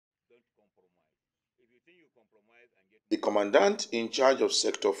The commandant in charge of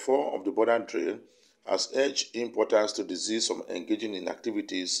Sector 4 of the border drill has urged importers to desist from engaging in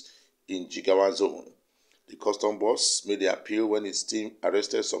activities in Jigawa zone. The custom boss made the appeal when his team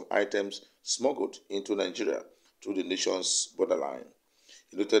arrested some items smuggled into Nigeria through the nation's borderline.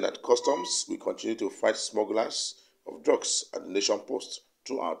 He noted that customs will continue to fight smugglers of drugs at the nation post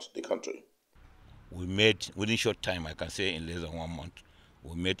throughout the country. We made, within short time, I can say in less than 1 month,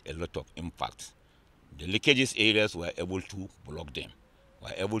 we made a lot of impact. The leakages areas were able to block them. We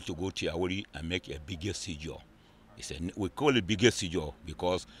were able to go to Yawuri and make a bigger seizure. We call it bigger seizure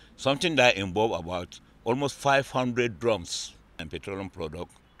because something that involved about almost 500 drums and petroleum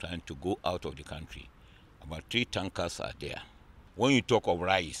product trying to go out of the country. About 3 tankers are there. When you talk of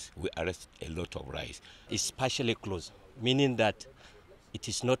rice, we arrest a lot of rice. It's partially closed, meaning that it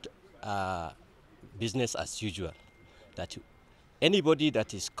is not business as usual. That anybody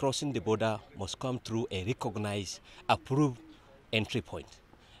that is crossing the border must come through a recognized, approved entry point,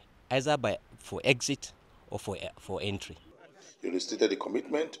 either for exit or for entry. He restated the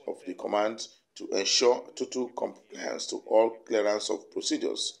commitment of the command to ensure total compliance to all clearance of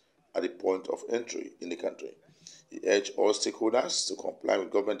procedures at the point of entry in the country. He urged all stakeholders to comply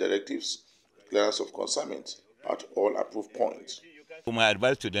with government directives, clearance of consignment at all approved points. So my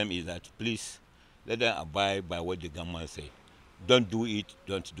advice to them is that please let them abide by what the government say. Don't do it,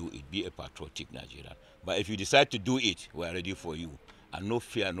 don't do it. Be a patriotic Nigerian. But if you decide to do it, we are ready for you. And no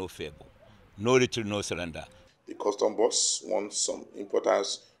fear, no favor. No retreat, no surrender. The custom boss warned some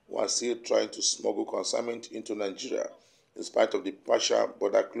importers who are still trying to smuggle consignment into Nigeria in spite of the partial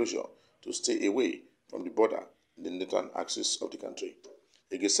border closure to stay away from the border in the northern axis of the country.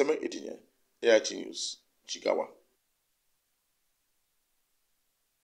 Egeseme Etinye, AIT News, Jigawa.